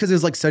sucks because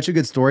it was such a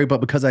good story, but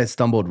because I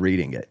stumbled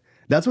reading it.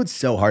 That's what's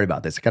so hard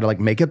about this. I got to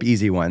make up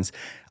easy ones.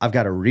 I've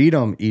got to read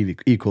them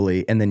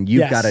equally, and then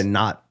you've got to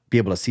not be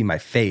able to see my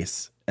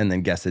face and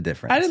then guess the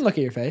difference. I didn't look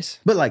at your face.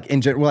 But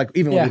in general,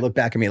 even when you look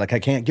back at me, I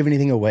can't give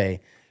anything away.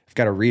 I've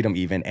got to read them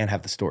even and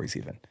have the stories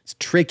even. It's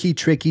tricky.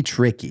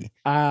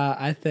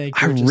 I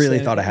think I really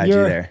thought I had you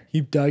there.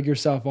 You dug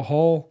yourself a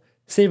hole.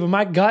 See, but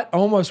my gut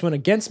almost went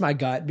against my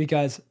gut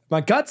because my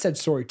gut said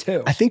story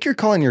 2. I think you're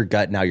calling your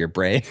gut now your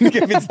brain if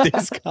it's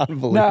this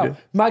convoluted. No,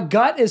 my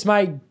gut is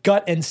my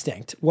gut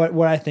instinct, what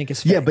I think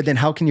is fake. Yeah, but then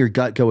how can your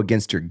gut go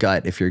against your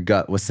gut if your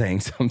gut was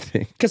saying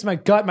something? Because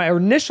my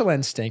initial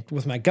instinct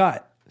with my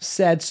gut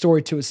said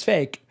story 2 is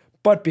fake.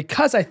 But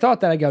because I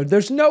thought that, I go,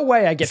 there's no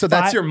way I get So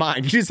that's your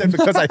mind. You said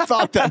because I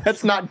thought that.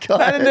 That's not gut.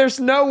 And there's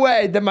no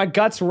way that my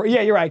gut's right.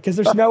 Yeah, you're right. Because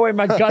there's no way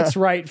my gut's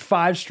right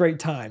 5 straight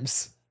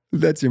times.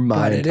 That's your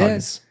mind. But it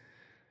is.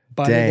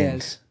 But it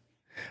is.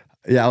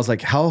 Yeah, I was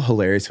like, how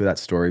hilarious would that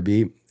story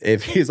be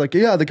if he's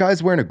yeah, the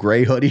guy's wearing a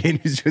gray hoodie and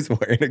he's just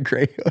wearing a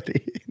gray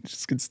hoodie. He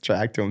just gets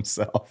tracked to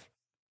himself.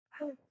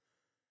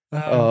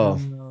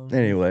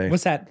 Anyway.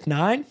 What's that,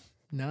 9?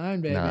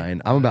 9, baby.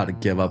 9. I'm about to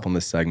give up on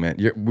this segment.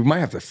 We might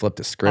have to flip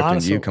the script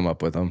and you come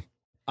up with them.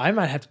 I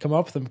might have to come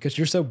up with them because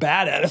you're so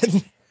bad at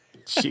it.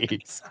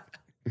 Jeez.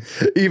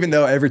 Even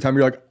though every time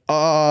you're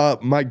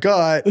my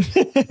gut,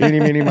 eeny,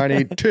 meeny,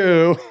 miny,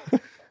 2.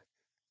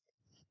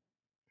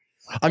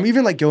 I'm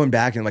even going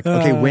back and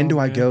okay, when do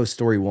I go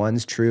story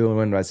 1's true and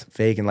when was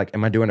fake? And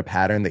am I doing a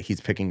pattern that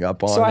he's picking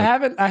up on? So I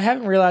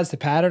haven't realized the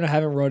pattern. I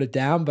haven't wrote it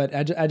down, but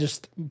I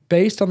just,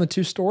 based on the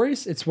 2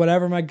 stories, it's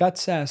whatever my gut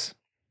says.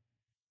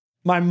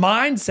 My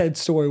mind said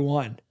story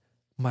 1.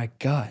 My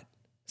gut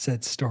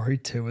said story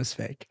 2 is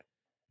fake.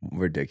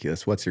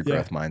 Ridiculous. What's your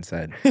growth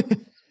mindset?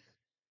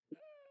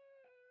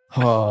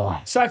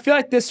 So I feel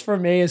like this for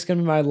me is going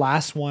to be my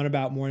last one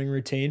about morning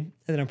routine.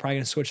 And then I'm probably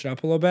going to switch it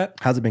up a little bit.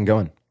 How's it been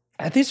going?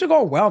 I think it's been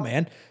going well,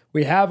 man.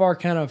 We have our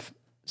kind of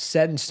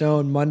set in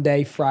stone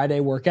Monday, Friday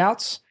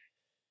workouts.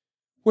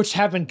 which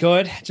have been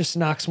good. Just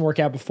knock some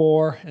workout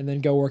before and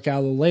then go work out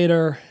a little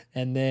later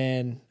and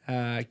then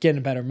get in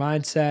a better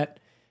mindset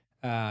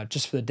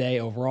just for the day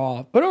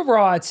overall. But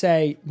overall, I'd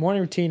say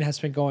morning routine has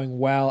been going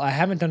well. I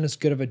haven't done as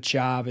good of a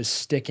job as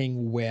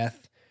sticking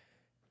with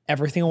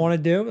everything I want to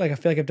do. Like, I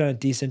feel like I've done a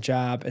decent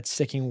job at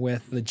sticking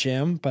with the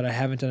gym, but I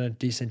haven't done a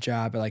decent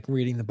job at like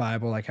reading the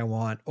Bible like I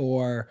want,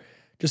 or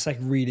just like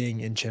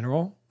reading in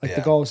general. Like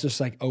the goal is just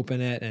like open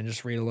it and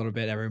just read a little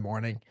bit every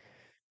morning,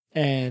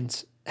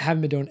 and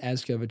haven't been doing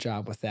as good of a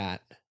job with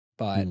that.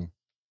 But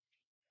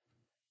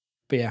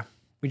yeah,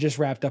 we just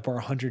wrapped up our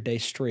 100-day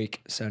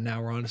streak. So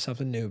now we're on to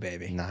something new,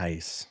 baby.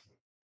 Nice.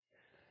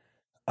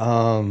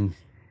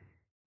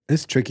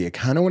 It's tricky. I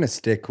kind of want to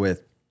stick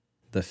with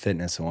the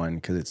fitness one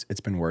because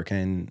it's been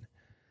working.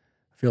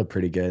 I feel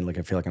pretty good. Like,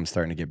 I feel like I'm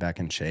starting to get back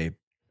in shape.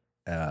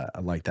 I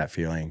like that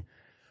feeling.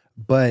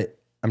 But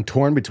I'm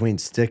torn between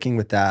sticking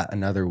with that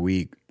another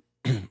week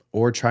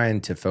or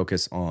trying to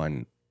focus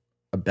on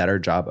a better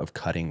job of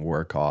cutting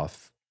work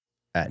off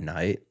at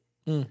night.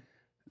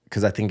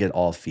 Because I think it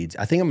all feeds.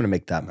 I think I'm going to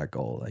make that my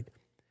goal. Like,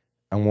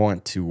 I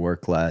want to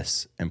work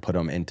less and put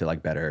them into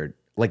like better,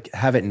 like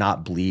have it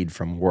not bleed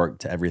from work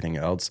to everything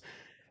else.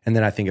 And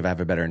then I think if I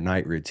have a better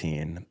night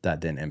routine,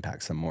 that then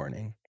impacts the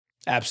morning.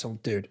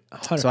 Absolute, dude.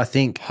 So I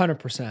think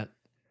 100%.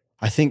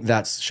 I think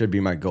that should be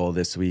my goal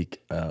this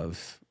week,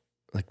 of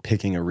like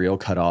picking a real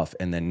cutoff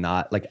and then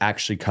not like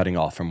actually cutting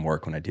off from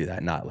work when I do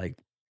that, not like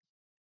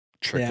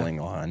trickling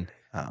on.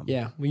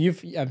 Well,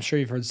 I'm sure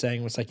you've heard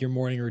saying it's like your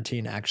morning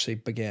routine actually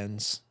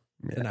begins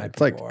the night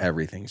before. Like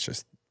everything's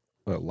just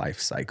a life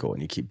cycle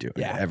and you keep doing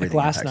it. like Everything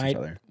last night,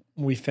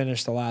 we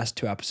finished the last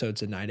 2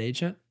 episodes of Night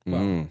Agent.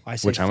 Well, I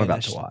say which I'm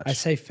about to watch. I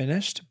say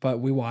finished, but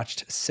we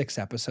watched 6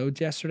 episodes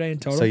yesterday in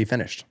total. So you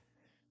finished.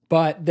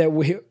 But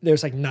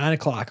there's like 9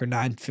 o'clock or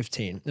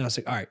 9:15. And I was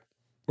like, all right,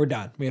 we're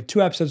done. We have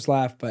 2 episodes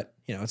left, but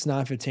it's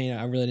 9:15.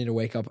 I really need to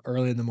wake up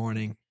early in the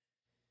morning.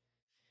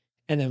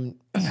 And then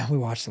we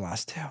watched the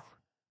last 2.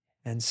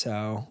 And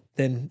so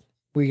then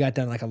we got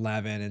done like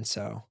 11. And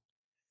so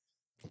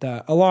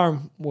the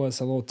alarm was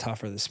a little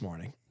tougher this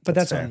morning, but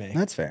that's on me.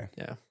 That's fair.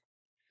 Yeah.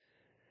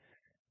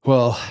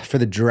 Well, for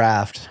the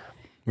draft,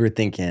 we were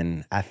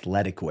thinking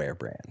athletic wear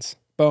brands.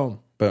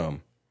 Boom.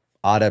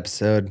 Odd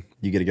episode.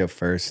 You get to go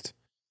first.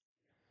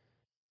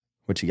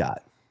 What you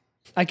got?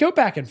 I go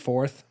back and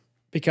forth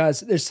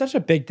because there's such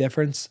a big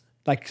difference,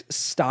 like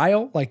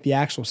style, like the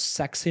actual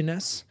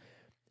sexiness,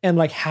 and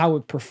like how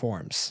it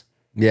performs.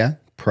 Yeah.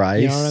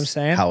 Price. You know what I'm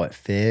saying? How it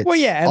fits. Well,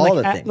 yeah. And all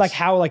like, the things. like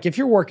how, like if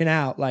you're working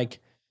out, like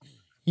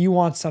you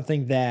want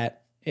something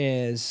that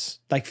is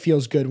like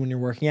feels good when you're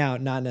working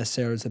out, not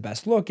necessarily the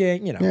best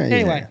looking,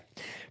 anyway.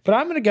 But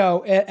I'm going to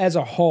go as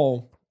a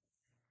whole.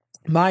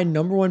 My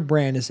number one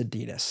brand is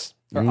Adidas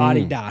or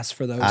Adidas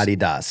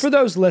for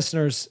those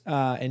listeners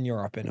in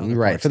Europe and other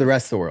parts. For the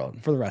rest of the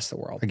world. For the rest of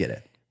the world. I get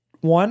it.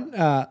 One,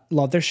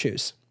 love their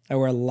shoes. I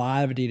wear a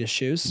lot of Adidas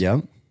shoes.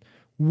 Yep.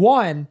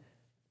 One,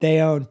 they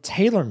own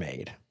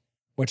TaylorMade,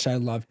 which I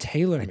love.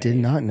 TaylorMade. I did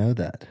not know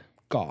that.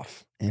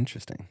 Golf.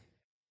 Interesting.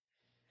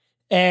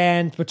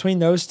 And between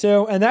those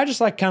two, and they're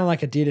just like kind of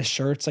like Adidas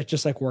shirts, like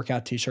just like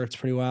workout t-shirts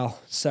pretty well.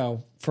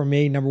 So for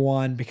me, number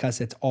one, because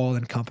it's all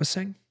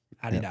encompassing,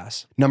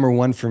 Adidas. Yep. Number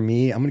one for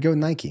me, I'm going to go with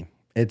Nike.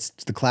 It's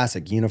the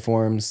classic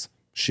uniforms,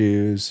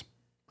 shoes,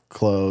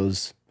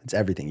 clothes. It's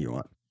everything you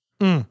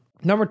want.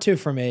 Number two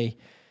for me,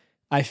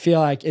 I feel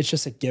like it's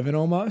just a given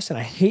almost. And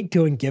I hate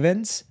doing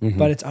givens,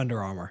 but it's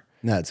Under Armour.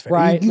 No, that's fair.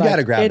 Right? You got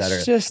to grab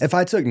that. If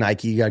I took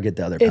Nike, you got to get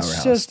the other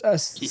powerhouse. It's just a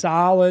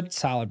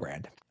solid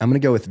brand. I'm going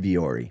to go with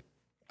Viore.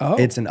 Oh.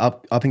 It's an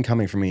up and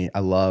coming for me. I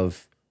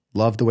love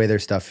the way their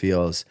stuff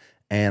feels,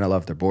 and I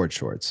love their board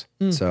shorts.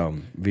 So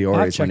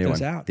Viore is my new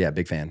one. Out. Yeah,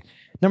 big fan.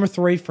 Number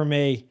three for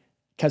me,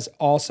 because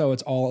also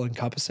it's all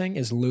encompassing,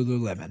 is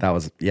Lululemon. I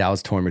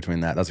was torn between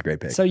that. That was a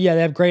great pick. So yeah,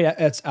 they have great.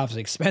 It's obviously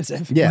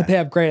expensive. Yeah, but they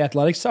have great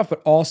athletic stuff,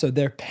 but also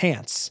their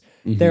pants.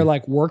 They're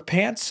like work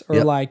pants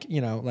or like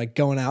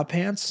going out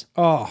pants.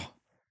 Oh,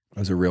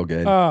 those are real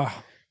good. Oh,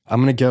 I'm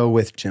gonna go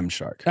with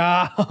Gymshark.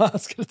 I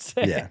was gonna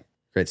say. Yeah,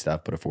 great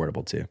stuff, but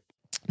affordable too.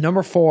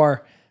 Number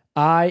 4,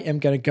 I am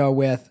going to go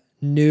with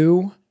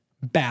New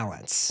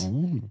Balance.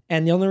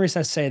 And the only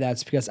reason I say that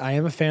is because I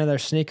am a fan of their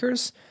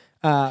sneakers,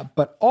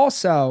 but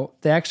also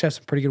they actually have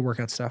some pretty good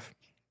workout stuff.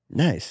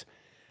 Nice.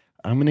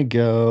 I'm going to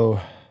go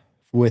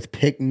with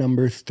pick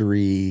number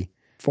 3.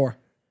 4.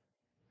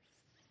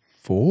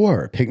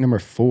 Pick number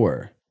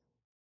 4.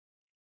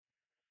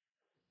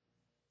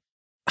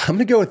 I'm going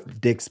to go with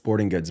Dick's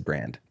Sporting Goods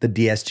brand, the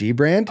DSG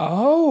brand.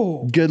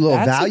 Oh, good little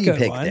value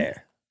pick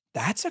there.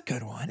 That's a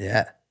good one.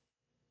 Yeah.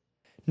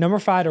 Number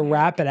 5, to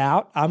wrap it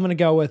out, I'm going to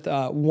go with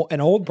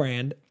an old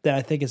brand that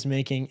I think is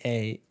making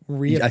a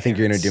reappearance. I think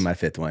you're going to do my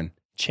 5th one.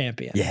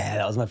 Champion. Yeah,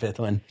 that was my 5th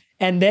one.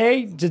 And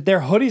they did their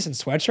hoodies and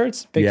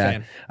sweatshirts. Big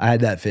fan. I had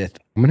that 5th.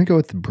 I'm going to go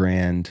with the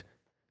brand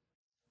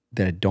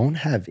that I don't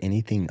have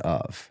anything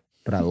of,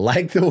 but I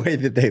like the way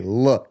that they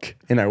look,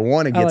 and I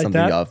want to get something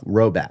of.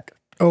 Rowback.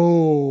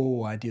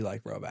 Oh, I do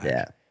like Rowback.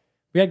 Yeah.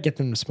 We got to get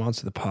them to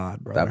sponsor the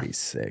pod, bro. That'd be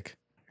sick.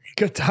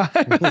 Good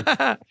time.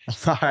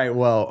 All right.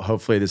 Well,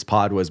 hopefully this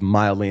pod was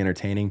mildly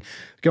entertaining.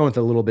 Going with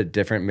a little bit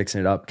different,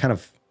 mixing it up, kind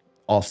of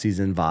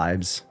off-season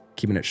vibes,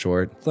 keeping it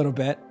short. A little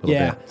bit.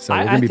 Yeah. So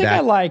we're gonna be back. I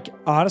like,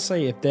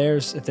 honestly, if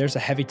there's a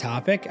heavy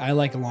topic, I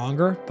like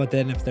longer. But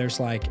then if there's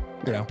like,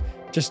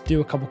 just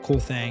do a couple cool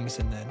things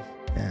and then.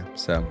 Yeah.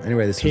 So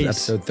anyway, this was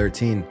episode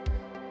 13.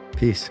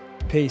 Peace.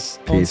 Peace.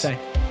 Peace. Say.